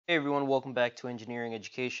Hey everyone, welcome back to Engineering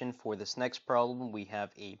Education. For this next problem, we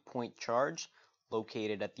have a point charge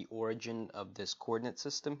located at the origin of this coordinate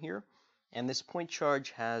system here. And this point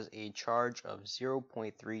charge has a charge of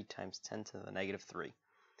 0.3 times 10 to the negative 3.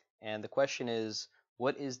 And the question is,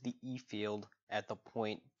 what is the E field at the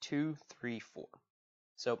point 2, 3, 4?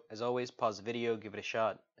 So, as always, pause the video, give it a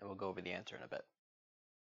shot, and we'll go over the answer in a bit.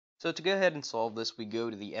 So to go ahead and solve this, we go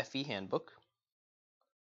to the FE handbook.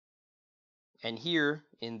 And here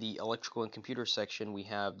in the electrical and computer section, we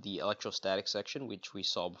have the electrostatic section, which we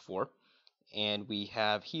saw before. And we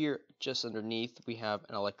have here, just underneath, we have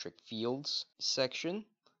an electric fields section,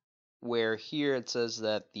 where here it says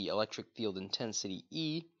that the electric field intensity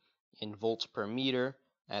E in volts per meter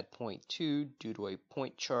at point 2 due to a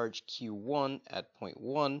point charge Q1 at point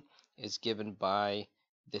 1 is given by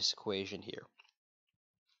this equation here,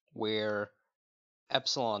 where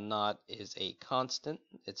epsilon naught is a constant.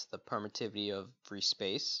 It's the permittivity of free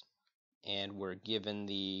space, and we're given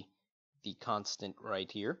the constant right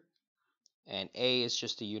here. And A is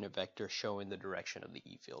just a unit vector showing the direction of the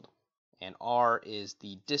E field. And R is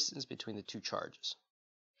the distance between the two charges.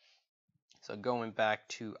 So going back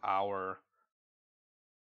to our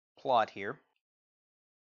plot here,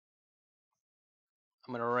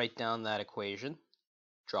 I'm going to write down that equation,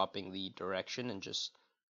 dropping the direction and just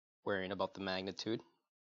worrying about the magnitude.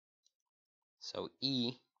 So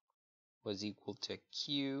E was equal to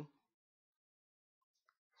Q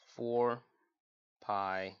 4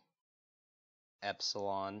 pi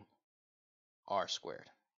epsilon R squared,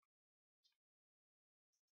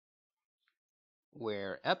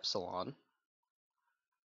 where epsilon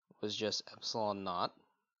was just epsilon naught,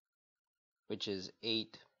 which is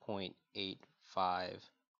 8.85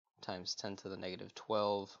 times 10 to the negative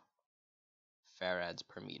 12 farads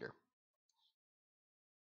per meter.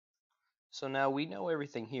 So now we know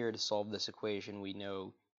everything here to solve this equation. We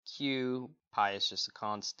know Q, pi is just a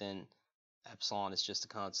constant, epsilon is just a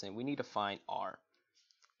constant. We need to find R.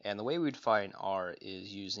 And the way we'd find R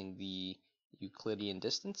is using the Euclidean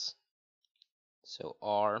distance. So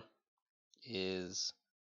R is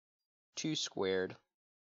 2 squared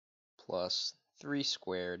plus 3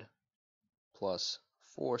 squared plus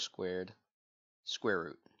 4 squared square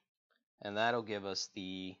root. And that'll give us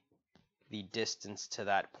the distance to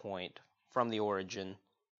that point from the origin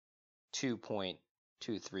to point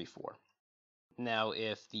 234. Now,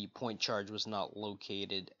 if the point charge was not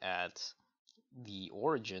located at the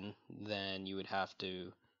origin, then you would have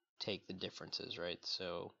to take the differences, right?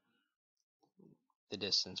 So the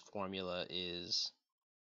distance formula is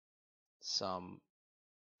some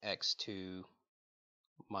x2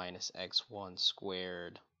 minus x1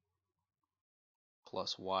 squared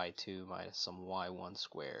plus y2 minus some y1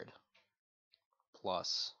 squared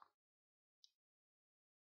plus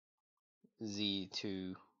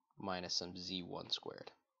z2 minus some z1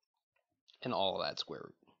 squared, and all of that square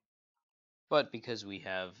root. But because we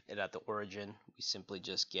have it at the origin, we simply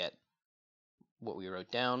just get what we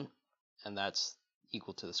wrote down, and that's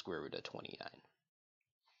equal to the square root of 29.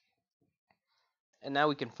 And now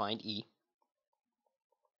we can find E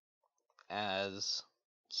as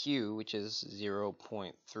Q, which is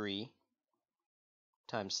 0.3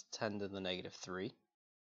 times 10 to the negative 3,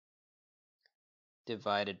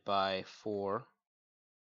 divided by 4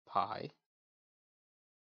 pi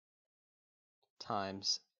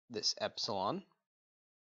times this epsilon,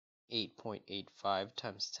 8.85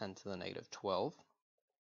 times 10 to the negative 12,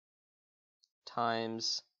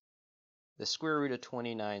 times the square root of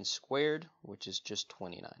 29 squared, which is just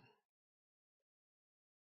 29.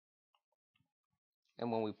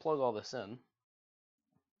 And when we plug all this in,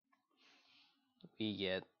 we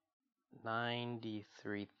get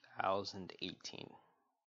 93,018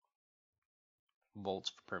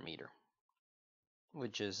 volts per meter,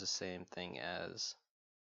 which is the same thing as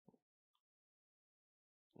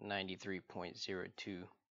 93.02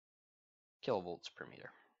 kilovolts per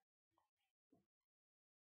meter.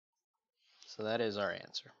 So that is our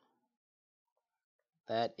answer.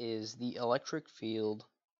 That is the electric field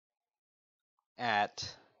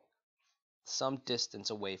at some distance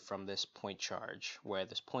away from this point charge, where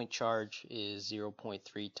this point charge is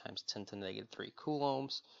 0.3 times 10 to the negative 3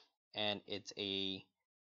 coulombs, and it's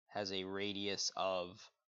has a radius of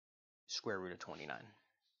square root of 29.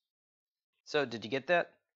 So did you get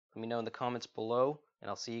that? Let me know in the comments below, and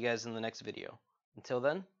I'll see you guys in the next video. Until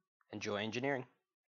then, enjoy engineering.